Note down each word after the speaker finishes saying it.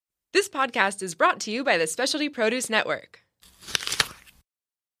This podcast is brought to you by the Specialty Produce Network.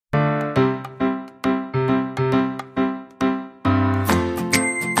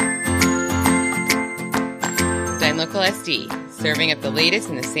 Dine Local SD, serving up the latest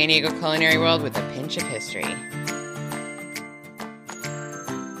in the San Diego culinary world with a pinch of history.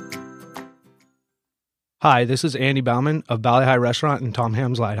 Hi, this is Andy Bauman of Valley High Restaurant and Tom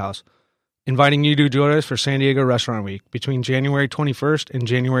Ham's Lighthouse, inviting you to join us for San Diego Restaurant Week between January 21st and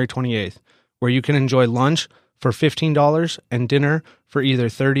January 28th, where you can enjoy lunch for $15 and dinner for either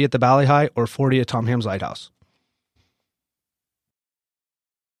 $30 at the Valley High or $40 at Tom Ham's Lighthouse.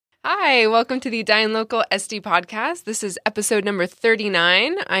 Hi, welcome to the Dine Local SD podcast. This is episode number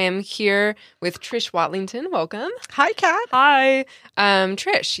 39. I am here with Trish Watlington. Welcome. Hi, Kat. Hi.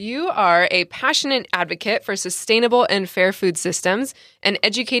 Trish, you are a passionate advocate for sustainable and fair food systems and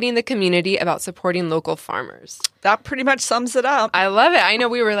educating the community about supporting local farmers. That pretty much sums it up. I love it. I know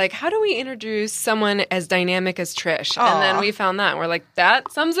we were like, how do we introduce someone as dynamic as Trish? Aww. And then we found that. And we're like,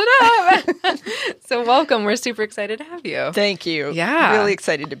 that sums it up. So welcome. We're super excited to have you. Thank you. Yeah. Really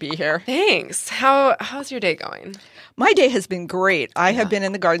excited to be here. Thanks. How's your day going? My day has been great. I have been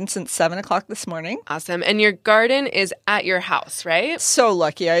in the garden since 7 o'clock this morning. Awesome. And your garden is at your house, right? So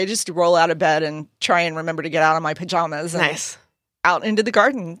lucky. I just roll out of bed and try and remember to get out of my pajamas. And Nice. Out into the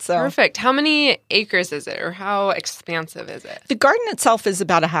garden. So Perfect. How many acres is it, or how expansive is it? the garden itself is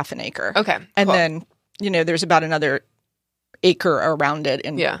about a half an acre. Okay. And cool. then, there's about another acre around it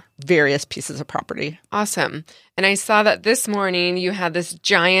in various pieces of property. Awesome. And I saw that this morning you had this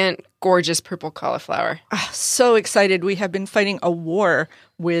giant, gorgeous purple cauliflower. So excited. We have been fighting a war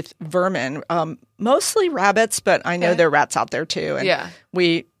with vermin, mostly rabbits, but I know there are rats out there too. And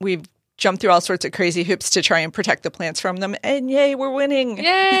we've jumped through all sorts of crazy hoops to try and protect the plants from them. And yay, we're winning.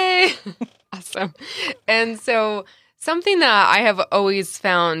 Yay! Awesome. And so something that I have always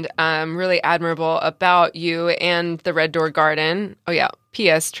found really admirable about you and the Red Door Garden,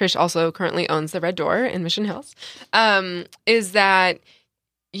 P.S. Trish also currently owns the Red Door in Mission Hills, is that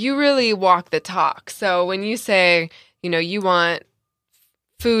you really walk the talk. So when you say, you want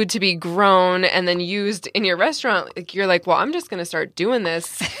food to be grown and then used in your restaurant, you're like, well, I'm just going to start doing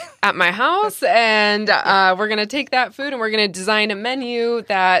this at my house, and we're going to take that food and we're going to design a menu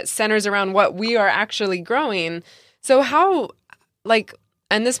that centers around what we are actually growing. So how,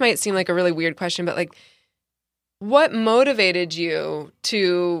 and this might seem like a really weird question, but what motivated you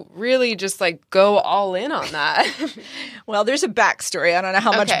to really just go all in on that? Well, there's a backstory. I don't know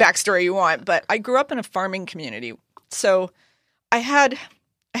how much backstory you want, but I grew up in a farming community. So I had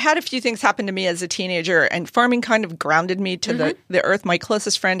a few things happen to me as a teenager, and farming kind of grounded me to the earth. My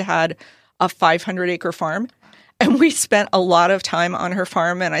closest friend had a 500-acre farm, and we spent a lot of time on her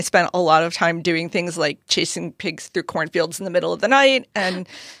farm, and I spent a lot of time doing things like chasing pigs through cornfields in the middle of the night and,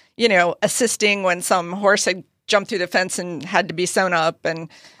 assisting when some horse had jumped through the fence and had to be sewn up, and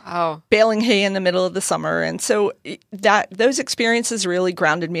baling hay in the middle of the summer. And so those experiences really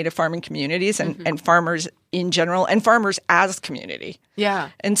grounded me to farming communities and farmers in general, and farmers as community. Yeah.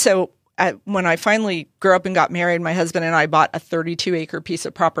 And so when I finally grew up and got married, my husband and I bought a 32-acre piece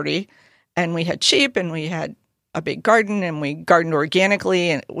of property, and we had sheep, and we had a big garden, and we gardened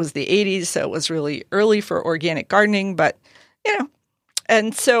organically, and it was the 80s, so it was really early for organic gardening, but,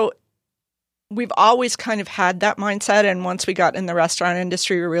 and so we've always kind of had that mindset. And once we got in the restaurant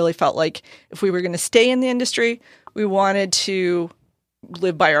industry, we really felt like if we were going to stay in the industry, we wanted to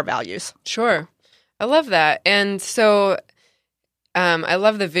live by our values. Sure. I love that. And so I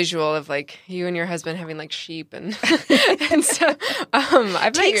love the visual of you and your husband having sheep and so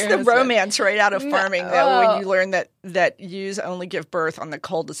I've takes the romance right out of farming though when you learn that ewes only give birth on the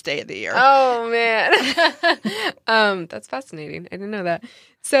coldest day of the year. Oh man. That's fascinating. I didn't know that.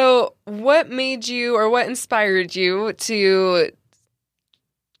 So what made you, or what inspired you to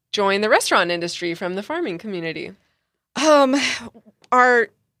join the restaurant industry from the farming community? Our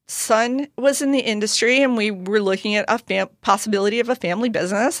son was in the industry, and we were looking at a possibility of a family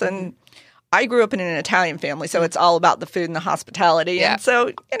business. And I grew up in an Italian family, so it's all about the food and the hospitality. Yeah. And so,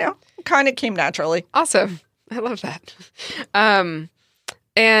 it kind of came naturally. Awesome. I love that.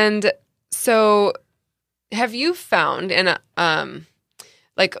 And so have you found, and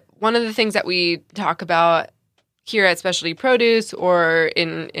one of the things that we talk about here at Specialty Produce or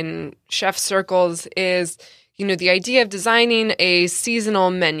in chef circles is, the idea of designing a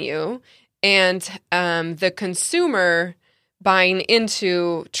seasonal menu and the consumer buying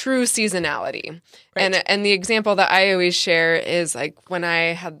into true seasonality. Right. And the example that I always share is when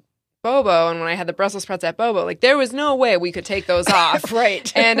I had Bobo and when I had the Brussels sprouts at Bobo, like there was no way we could take those off.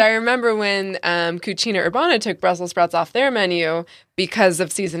 Right. And I remember when Cucina Urbana took Brussels sprouts off their menu because of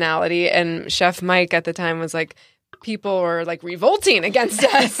seasonality, and Chef Mike at the time was like, people were like revolting against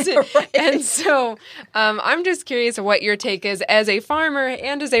us. Right. And so I'm just curious what your take is as a farmer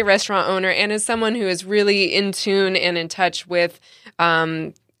and as a restaurant owner and as someone who is really in tune and in touch with,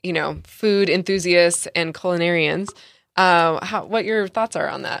 food enthusiasts and culinarians. What your thoughts are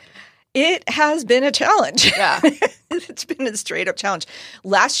on that? It has been a challenge. Yeah. It's been a straight up challenge.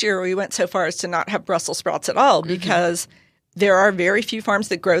 Last year, we went so far as to not have Brussels sprouts at all because there are very few farms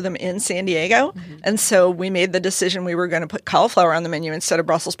that grow them in San Diego. And so we made the decision we were going to put cauliflower on the menu instead of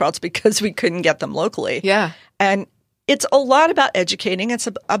Brussels sprouts because we couldn't get them locally. Yeah. And it's a lot about educating. It's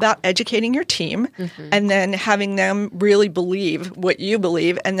about educating your team and then having them really believe what you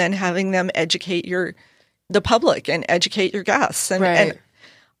believe and then having them educate the public and educate your guests. And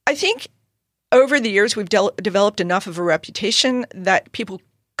I think over the years, we've developed enough of a reputation that people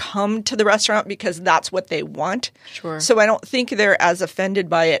come to the restaurant because that's what they want. Sure. So I don't think they're as offended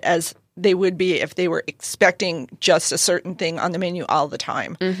by it as they would be if they were expecting just a certain thing on the menu all the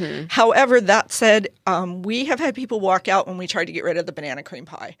time. However, that said, we have had people walk out when we tried to get rid of the banana cream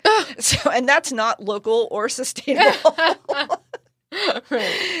pie. And that's not local or sustainable.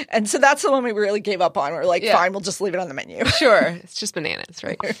 Right. And so that's the one we really gave up on. We're like, fine, we'll just leave it on the menu. Sure. It's just bananas,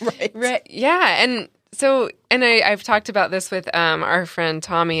 right? Right. Yeah. And so, I've talked about this with our friend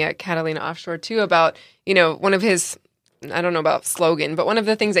Tommy at Catalina Offshore too about, one of his, I don't know about slogan, but one of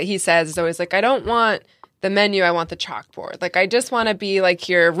the things that he says is always like, I don't want the menu, I want the chalkboard. Like, I just want to be like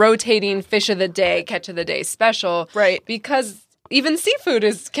your rotating fish of the day, catch of the day special. Right. Because even seafood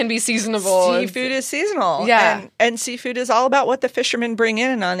can be seasonable. Seafood is seasonal. Yeah. And seafood is all about what the fishermen bring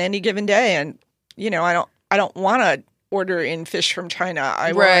in on any given day. And, I don't want to order in fish from China.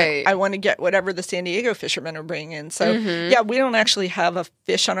 I want to get whatever the San Diego fishermen are bringing in. So, we don't actually have a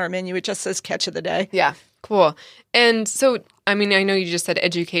fish on our menu. It just says catch of the day. Yeah. Cool. And so, I know you just said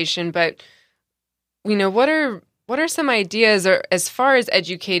education, but, what are some ideas or as far as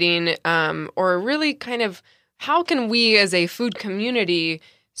educating or really kind of how can we as a food community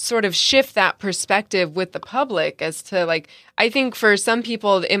sort of shift that perspective with the public as to like, I think for some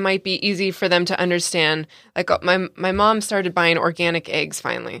people it might be easy for them to understand, like my mom started buying organic eggs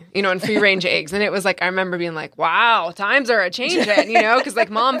finally, and free range eggs. And it was like, I remember being like, wow, times are a changing, because like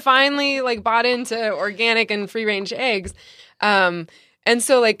mom finally like bought into organic and free range eggs. And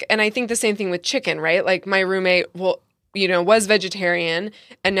so like, and I think the same thing with chicken, right? Like my roommate was vegetarian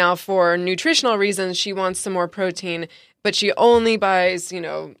and now for nutritional reasons, she wants some more protein, but she only buys,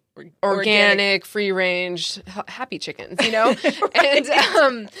 organic, free range, happy chickens, Right.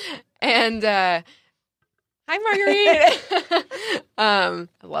 and hi, Marguerite. I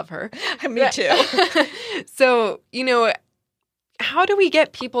love her. Me too. So, how do we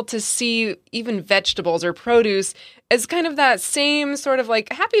get people to see even vegetables or produce as kind of that same sort of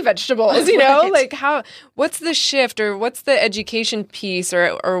like happy vegetables, Right. like what's the shift or what's the education piece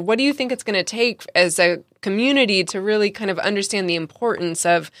or what do you think it's going to take as a community to really kind of understand the importance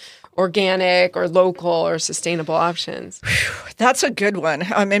of organic or local or sustainable options? That's a good one.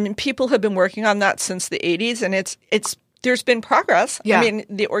 People have been working on that since the 80s and there's been progress. Yeah.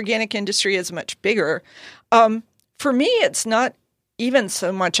 The organic industry is much bigger. For me, it's not even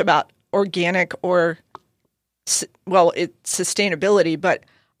so much about organic or, it's sustainability, but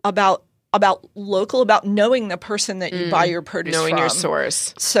about local, about knowing the person that you buy your produce knowing from. your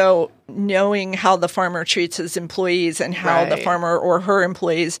source. So knowing how the farmer treats his employees and how the farmer or her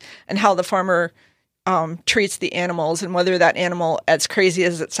employees and how the farmer treats the animals and whether that animal, as crazy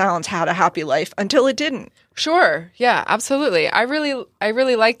as it sounds, had a happy life until it didn't. Sure. Yeah, absolutely. I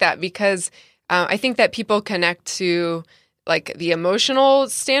really like that because I think that people connect to like the emotional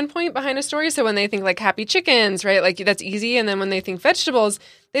standpoint behind a story. So when they think like happy chickens, right, like that's easy. And then when they think vegetables,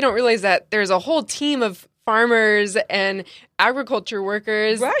 they don't realize that there's a whole team of farmers and agriculture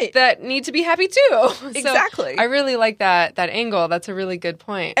workers that need to be happy too. Exactly. So I really like that angle. That's a really good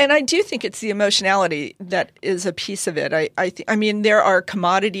point. And I do think it's the emotionality that is a piece of it. I mean, there are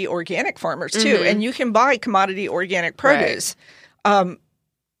commodity organic farmers too, and you can buy commodity organic produce. Right.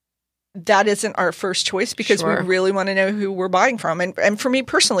 That isn't our first choice because we really want to know who we're buying from. And for me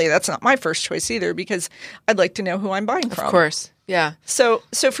personally, that's not my first choice either because I'd like to know who I'm buying from. Of course. Yeah. So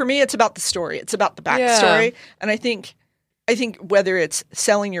for me, it's about the story. It's about the backstory. Yeah. And I think whether it's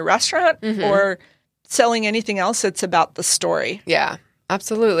selling your restaurant or selling anything else, it's about the story. Yeah.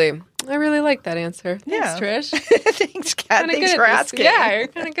 Absolutely. I really like that answer. Thanks, Trish. Thanks, Kat. Thanks for asking. Yeah, you're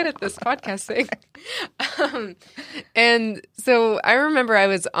kind of good at this podcast thing. And so I remember I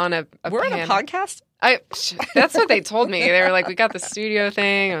was on a We're on a podcast? That's what they told me. They were like, we got the studio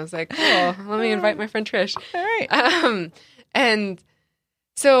thing. I was like, cool. Let me invite my friend Trish. All right. And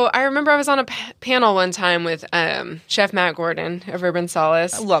so I remember I was on a panel one time with Chef Matt Gordon of Urban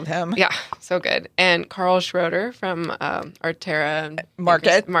Solace. I love him. Yeah, so good. And Carl Schroeder from Arterra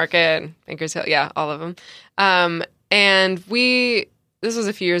Market, and Bankers Hill. Yeah, all of them. And this was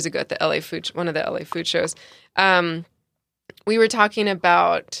a few years ago at the one of the LA food shows. We were talking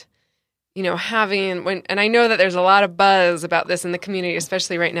about, and I know that there's a lot of buzz about this in the community,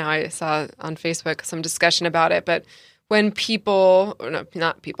 especially right now. I saw on Facebook some discussion about it, but when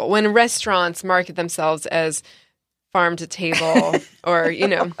when restaurants market themselves as farm to table or,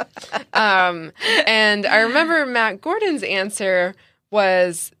 and I remember Matt Gordon's answer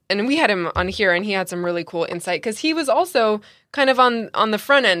was, and we had him on here and he had some really cool insight because he was also kind of on the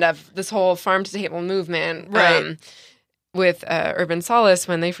front end of this whole farm to table movement. Right. With Urban Solace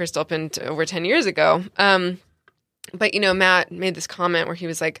when they first opened over 10 years ago. But, Matt made this comment where he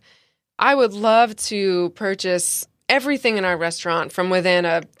was like, I would love to purchase everything in our restaurant from within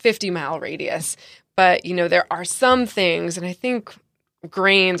a 50-mile radius. But, there are some things, and I think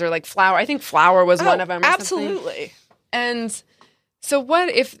grains or like flour. I think flour was one of them. Absolutely. And so what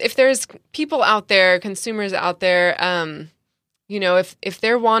if there's people out there, consumers out there, if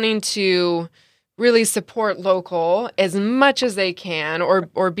they're wanting to really support local as much as they can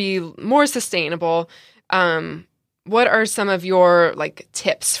or be more sustainable, what are some of your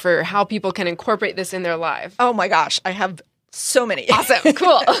tips for how people can incorporate this in their life? Oh my gosh, I have so many. Awesome.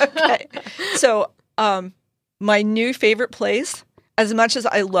 Cool. Okay. So my new favorite place, as much as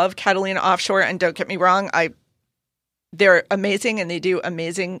I love Catalina Offshore, and don't get me wrong, they're amazing and they do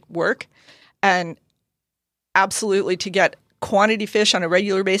amazing work, and absolutely to get quantity fish on a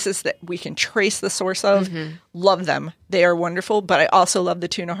regular basis that we can trace the source of. Mm-hmm. Love them. They are wonderful, but I also love the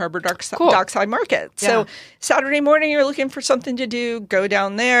Tuna Harbor Dockside Market. Yeah. So Saturday morning, you're looking for something to do, go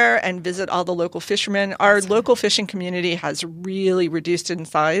down there and visit all the local fishermen. Our local fishing community has really reduced in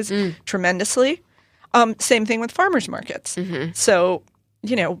size tremendously. Same thing with farmers markets. Mm-hmm. So,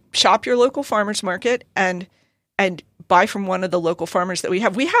 shop your local farmers market and buy from one of the local farmers that we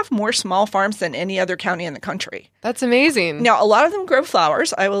have. We have more small farms than any other county in the country. That's amazing. Now, a lot of them grow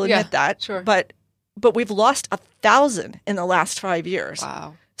flowers. I will admit that. Sure. But we've lost 1,000 in the last 5 years.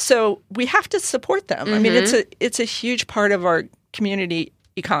 Wow. So we have to support them. Mm-hmm. I mean, it's a huge part of our community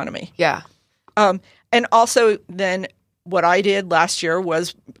economy. Yeah. And also then what I did last year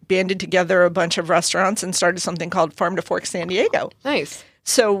was banded together a bunch of restaurants and started something called Farm to Fork San Diego. Nice.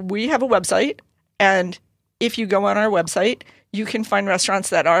 So we have a website, and if you go on our website, you can find restaurants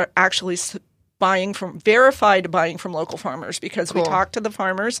that are actually verified buying from local farmers, because we talk to the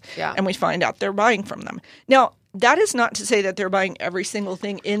farmers and we find out they're buying from them. Now, that is not to say that they're buying every single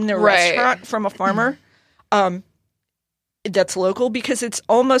thing in their restaurant from a farmer that's local, because it's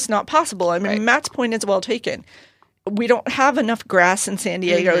almost not possible. I mean, Matt's point is well taken. We don't have enough grass in San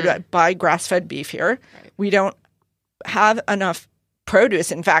Diego to buy grass-fed beef here. Right. We don't have enough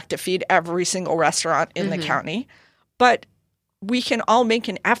produce, in fact, to feed every single restaurant in the county, but we can all make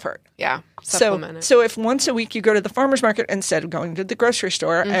an effort. Yeah, supplement it. So if once a week you go to the farmer's market instead of going to the grocery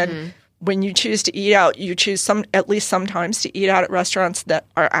store, and when you choose to eat out, you choose at least sometimes to eat out at restaurants that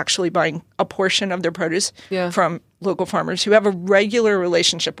are actually buying a portion of their produce from local farmers who have a regular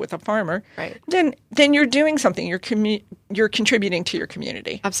relationship with a farmer, then you're doing something. You're contributing to your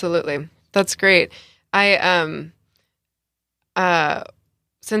community. Absolutely. That's great. Since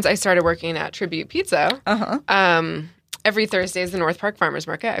I started working at Tribute Pizza, every Thursday is the North Park Farmers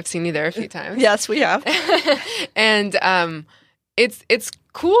Market. I've seen you there a few times. Yes, we have. And it's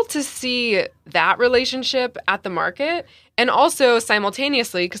cool to see that relationship at the market, and also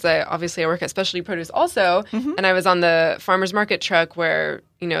simultaneously, because I work at Specialty Produce also, and I was on the farmers market truck where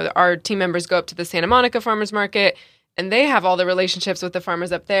our team members go up to the Santa Monica Farmers Market, and they have all the relationships with the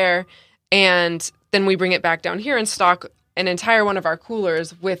farmers up there, and then we bring it back down here and stock an entire one of our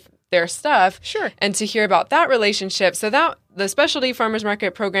coolers with their stuff. Sure. And to hear about that relationship, so that the Specialty Farmers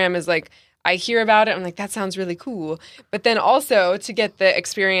Market program is I hear about it, I'm like, that sounds really cool. But then also to get the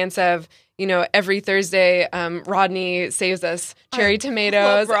experience of, every Thursday, Rodney saves us cherry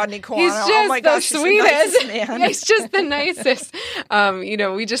tomatoes. Love Rodney Kawano. He's just oh my the gosh, sweetest. He's the nicest man. He's just the nicest.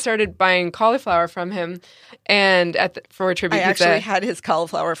 We just started buying cauliflower from him, and for tribute I pizza. actually had his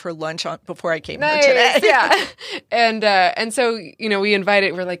cauliflower for lunch before I came Nice, here today. yeah. And so we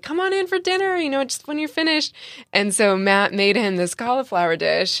invited. We're like, come on in for dinner. Just when you're finished. And so Matt made him this cauliflower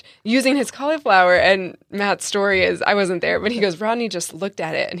dish using his cauliflower. And Matt's story is, I wasn't there, but he goes, Rodney just looked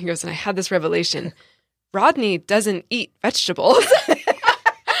at it and he goes, and I had this revelation. Rodney doesn't eat vegetables.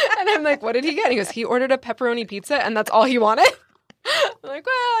 And I'm like, what did he get? And he goes, he ordered a pepperoni pizza and that's all he wanted. I'm like,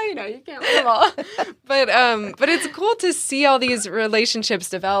 well, you can't win them all. But it's cool to see all these relationships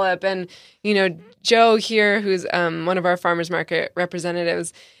develop. And, Joe here, who's one of our farmers market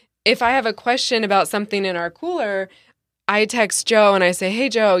representatives, if I have a question about something in our cooler, I text Joe and I say, hey,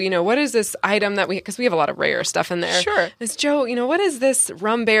 Joe, what is this item that because we have a lot of rare stuff in there. Sure. It's Joe, what is this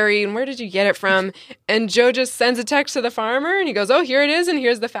rum berry and where did you get it from? And Joe just sends a text to the farmer and he goes, oh, here it is. And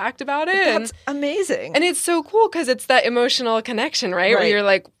here's the fact about it. That's amazing. And it's so cool because it's that emotional connection, right? Where you're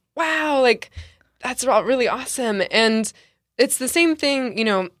like, wow, that's all really awesome. And it's the same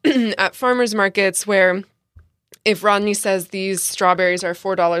thing, at farmers markets where if Rodney says these strawberries are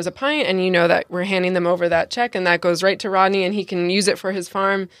 $4 a pint and that we're handing them over that check and that goes right to Rodney and he can use it for his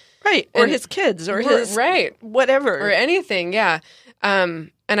farm. Right. Or his kids or his whatever. Or anything. Yeah. And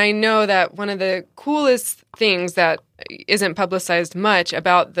I know that one of the coolest things that isn't publicized much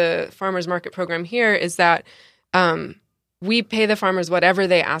about the farmers market program here is that we pay the farmers whatever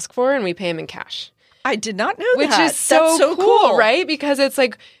they ask for and we pay them in cash. I did not know that. Which is so cool, right? Because it's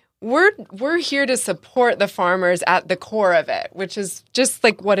like, we're here to support the farmers at the core of it, which is just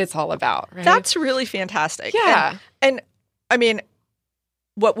like what it's all about, right? That's really fantastic. Yeah. And I mean,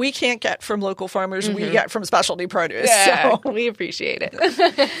 what we can't get from local farmers, we get from specialty produce. Yeah, so we appreciate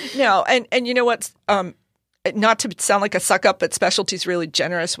it. No, and you know what's not to sound like a suck up, but Specialty's really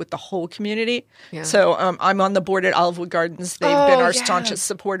generous with the whole community. Yeah. So I'm on the board at Olivewood Gardens. They've been our staunchest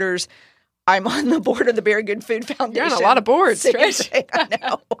supporters. I'm on the board of the Very Good Food Foundation. You're on a lot of boards, right? I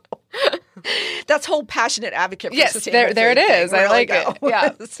know. That's whole passionate advocate for sustainable there it is. I like it.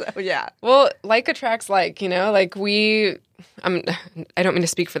 Yeah. So, yeah. Well, like attracts like, I don't mean to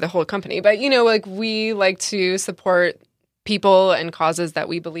speak for the whole company, but, we like to support people and causes that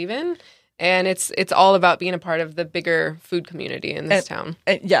we believe in. And it's all about being a part of the bigger food community in this town.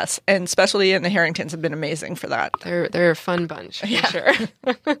 Yes, and Specialty and the Harringtons have been amazing for that. They're a fun bunch, for sure.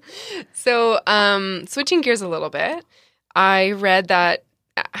 So, switching gears a little bit, I read that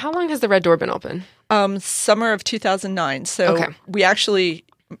how long has the Red Door been open? Summer of 2009. So we actually,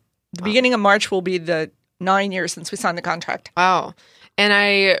 the beginning of March will be the 9 years since we signed the contract. Wow. And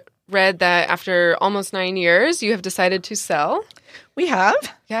I read that after almost 9 years, you have decided to sell. We have.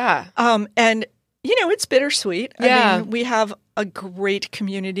 Yeah. And, it's bittersweet. Yeah. I mean, we have a great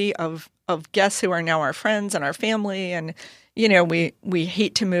community of guests who are now our friends and our family. And, we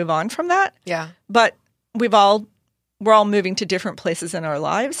hate to move on from that. Yeah. But we're all moving to different places in our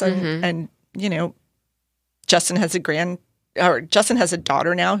lives. And Justin has a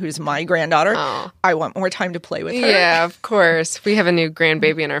daughter now who's my granddaughter. Oh. I want more time to play with her. Yeah, of course. We have a new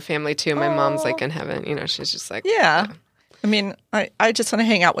grandbaby in our family, too. My mom's like in heaven. She's just like... Yeah. I mean, I just want to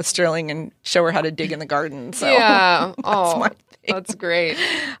hang out with Sterling and show her how to dig in the garden. So yeah. that's my thing. That's great.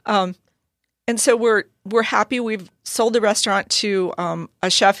 And so we're happy. We've sold the restaurant to a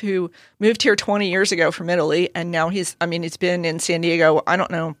chef who moved here 20 years ago from Italy. And now he's been in San Diego. I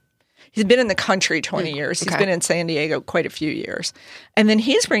don't know. He's been in the country 20 years. He's been in San Diego quite a few years. And then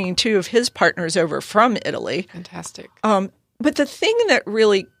he's bringing two of his partners over from Italy. Fantastic. But the thing that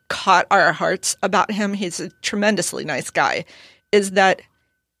really caught our hearts about him, he's a tremendously nice guy, is that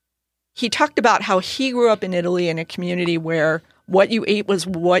he talked about how he grew up in Italy in a community where what you ate was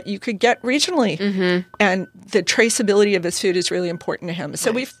what you could get regionally. And the traceability of his food is really important to him.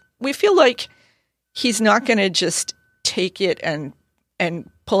 So we feel like he's not going to just take it and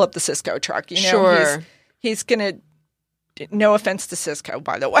pull up the Cisco truck. Sure. He's going to, no offense to Cisco,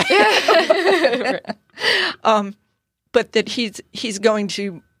 by the way. But that he's going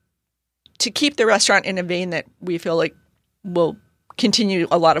to keep the restaurant in a vein that we feel like will continue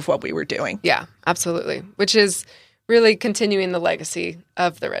a lot of what we were doing. Yeah, absolutely. Which is really continuing the legacy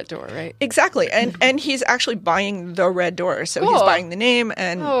of the Red Door, right? Exactly. And he's actually buying the Red Door. So he's buying the name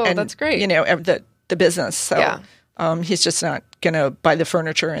and that's great. The business. So he's just not going to buy the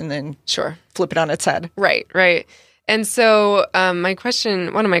furniture and then flip it on its head. Right. And so one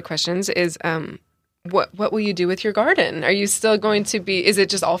of my questions is what will you do with your garden? Are you still going to be? Is it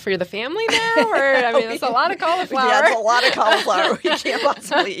just all for the family now? Or I mean, it's a lot of cauliflower. Yeah, it's a lot of cauliflower. We can't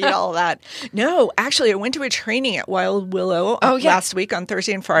possibly eat all that. No, actually, I went to a training at Wild Willow last week on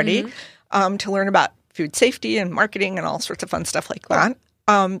Thursday and Friday to learn about food safety and marketing and all sorts of fun stuff like that.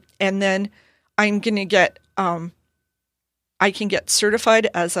 And then I'm going to get I can get certified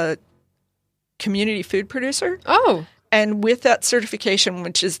as a community food producer. Oh. And with that certification,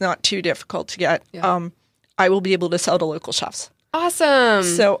 which is not too difficult to get, I will be able to sell to local chefs. Awesome.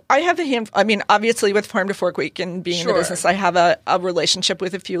 So I have obviously with Farm to Fork Week and being in the business, I have a relationship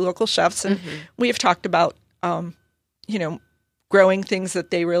with a few local chefs. And we have talked about, growing things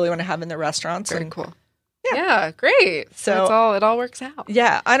that they really want to have in their restaurants. Very cool. Yeah, great. So it all works out.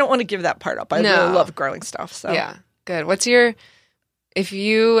 Yeah, I don't want to give that part up. I really love growing stuff. So yeah, good. If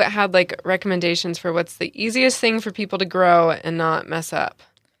you had like recommendations for what's the easiest thing for people to grow and not mess up?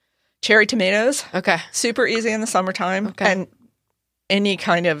 Cherry tomatoes. Okay. Super easy in the summertime. Okay. And any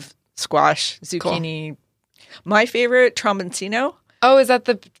kind of squash, zucchini. Cool. My favorite, tromboncino. Oh, is that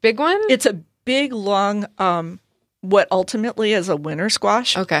the big one? It's a big, long, what ultimately is a winter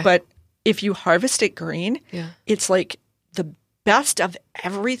squash. Okay. But if you harvest it green, it's like the best of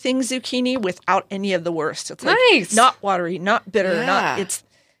everything zucchini without any of the worst. It's like not watery, not bitter, it's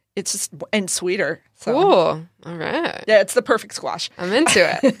just and sweeter. So. Cool. All right. Yeah, it's the perfect squash. I'm into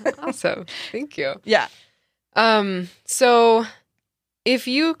it. Awesome. Thank you. Yeah. So if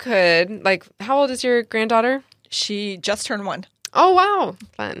you could, like, how old is your granddaughter? She just turned 1. Oh, wow.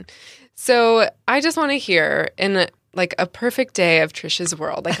 Fun. So I just want to hear in a perfect day of Trisha's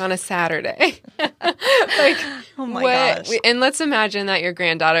world, like on a Saturday. Oh my gosh. And let's imagine that your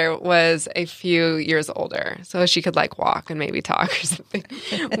granddaughter was a few years older, so she could like walk and maybe talk or something.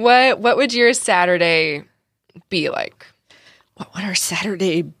 What would your Saturday be like? What would our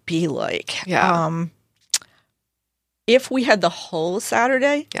Saturday be like? Yeah. If we had the whole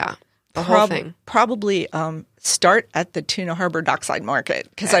Saturday. Yeah. The whole thing. Probably start at the Tuna Harbor Dockside Market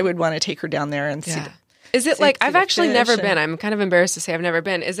because I would want to take her down there and see. Is it like, I've actually never been. I'm kind of embarrassed to say I've never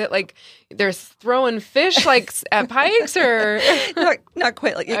been. Is it like they're throwing fish like at pikes or? Not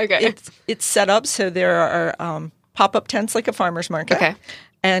quite like okay. It's set up so there are pop-up tents like a farmer's market. Okay.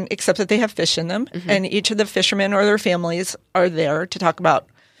 And except that they have fish in them. Mm-hmm. And each of the fishermen or their families are there to talk about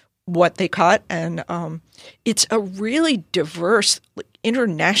what they caught. And it's a really diverse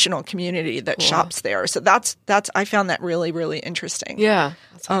international community that shops there. So that's I found that really, really interesting. Yeah.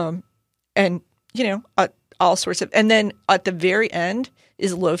 And all sorts of, and then at the very end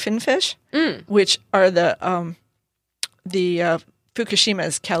is loafin fish, which are the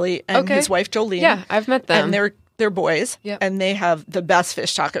Fukushima's Kelly and his wife Jolene. Yeah, I've met them. And they're boys, and they have the best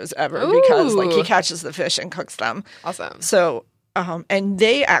fish tacos ever because he catches the fish and cooks them. Awesome. So, and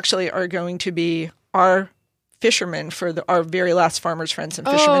they actually are going to be our fishermen for our very last Farmers Friends and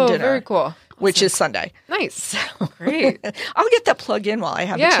Fishermen dinner. Very cool. Which is Sunday. Nice. Great. I'll get that plug in while I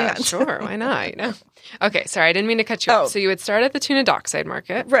have the chance. Yeah, sure. Why not? Okay, sorry. I didn't mean to cut you off. So you would start at the Tuna Dockside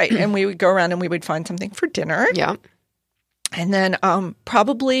Market. Right. And we would go around and we would find something for dinner. Yeah. And then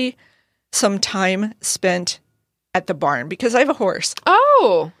probably some time spent at the barn because I have a horse.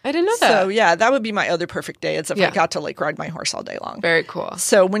 Oh, I didn't know that. So yeah, that would be my other perfect day is if I got to ride my horse all day long. Very cool.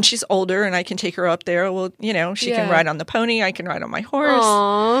 So when she's older and I can take her up there, well, she can ride on the pony. I can ride on my horse.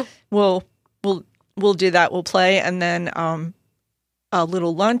 Aww. We'll do that. We'll play. And then a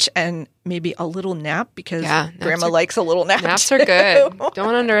little lunch and maybe a little nap because Grandma likes a little nap. Naps are good.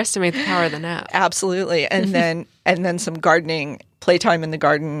 Don't underestimate the power of the nap. Absolutely. And then some gardening, playtime in the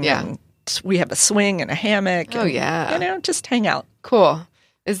garden. Yeah. And we have a swing and a hammock. Oh, and, yeah. Just hang out. Cool.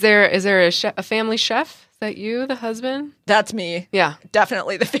 Is there a family chef? Is that you, the husband? That's me. Yeah.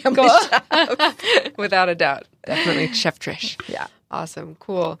 Definitely the family chef. Without a doubt. Definitely Chef Trish. Yeah. Awesome.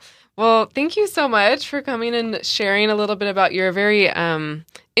 Cool. Well, thank you so much for coming and sharing a little bit about your very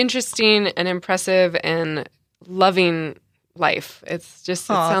interesting and impressive and loving life. It's just,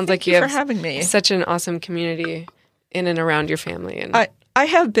 it sounds like you have for having me. Such an awesome community in and around your family. And I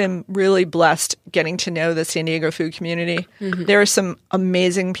have been really blessed getting to know the San Diego food community. Mm-hmm. There are some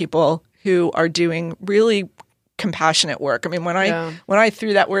amazing people who are doing really compassionate work. I mean, when I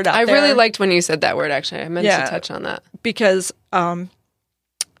threw that word out there. I really liked when you said that word, actually. I meant to touch on that. Because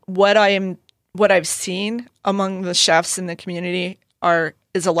what I've seen among the chefs in the community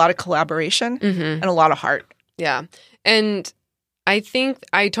is a lot of collaboration and a lot of heart. Yeah. And I think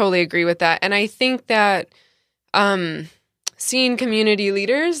I totally agree with that. And I think that seeing community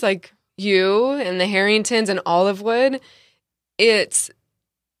leaders like you and the Harringtons and Olivewood, it's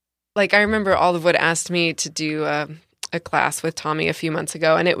like I remember Olivewood asked me to do a class with Tommy a few months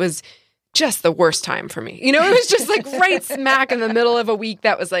ago, and it was just the worst time for me. You know, it was just like right smack in the middle of a week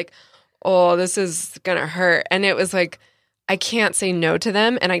that was like, oh, this is going to hurt. And it was like, I can't say no to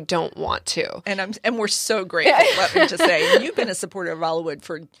them, and I don't want to. And we're so grateful, let me just say. And you've been a supporter of Olivewood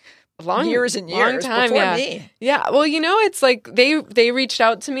for years and years before me. Yeah. Well, you know, it's like they reached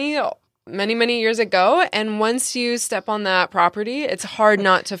out to me many, many years ago. And once you step on that property, it's hard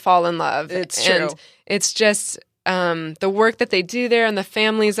not to fall in love. It's true. And it's just the work that they do there and the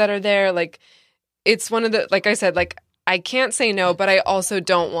families that are there. Like, it's one of the, like I said, like, I can't say no, but I also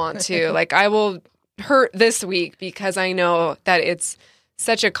don't want to. Like, I will hurt this week because I know that it's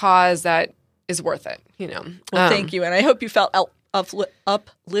such a cause that is worth it, you know. Well, thank you. And I hope you felt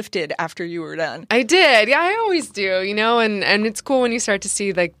uplifted after you were done. I did. Yeah, I always do, you know, and it's cool when you start to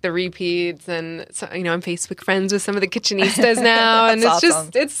see like the repeats and, so, you know, I'm Facebook friends with some of the kitchenistas now and it's awesome.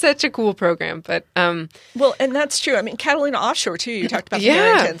 it's such a cool program. But, well, and that's true. I mean, Catalina Offshore too, you talked about the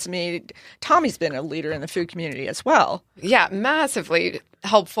Harringtons. I mean, Tommy's been a leader in the food community as well. Yeah, massively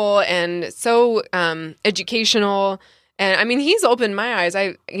helpful and so educational. And I mean, he's opened my eyes.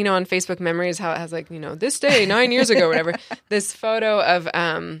 You know, on Facebook Memories, how it has like, you know, this day, 9 years ago, whatever, this photo of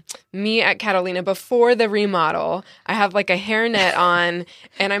me at Catalina before the remodel. I have like a hairnet on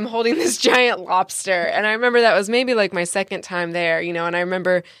and I'm holding this giant lobster. And I remember that was maybe like my second time there, you know, and I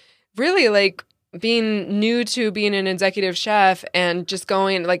remember really like being new to being an executive chef and just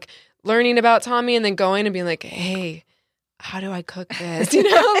going, like learning about Tommy and then going and being like, hey, how do I cook this? You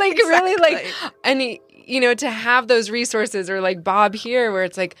know, like really like, and you know, to have those resources or like Bob here where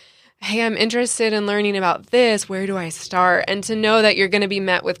it's like, hey, I'm interested in learning about this. Where do I start? And to know that you're going to be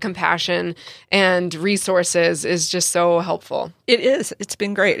met with compassion and resources is just so helpful. It is. It's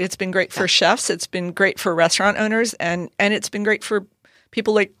been great. It's been great for chefs. It's been great for restaurant owners. And it's been great for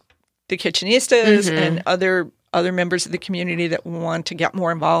people like the kitchenistas and other members of the community that want to get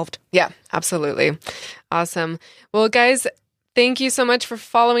more involved. Yeah, absolutely. Awesome. Well, guys, thank you so much for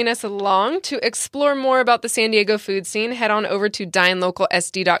following us along. To explore more about the San Diego food scene, head on over to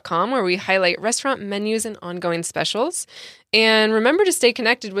dinelocalsd.com where we highlight restaurant menus and ongoing specials. And remember to stay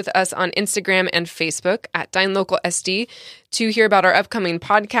connected with us on Instagram and Facebook at DineLocalSD to hear about our upcoming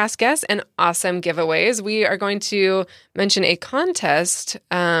podcast guests and awesome giveaways. We are going to mention a contest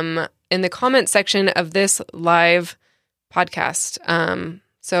in the comment section of this live podcast.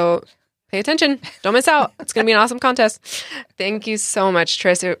 So pay attention. Don't miss out. It's going to be an awesome contest. Thank you so much,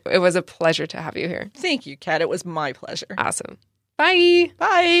 Tris. It was a pleasure to have you here. Thank you, Kat. It was my pleasure. Awesome. Bye.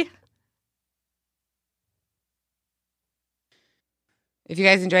 Bye. If you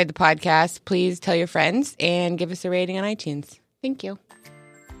guys enjoyed the podcast, please tell your friends and give us a rating on iTunes. Thank you.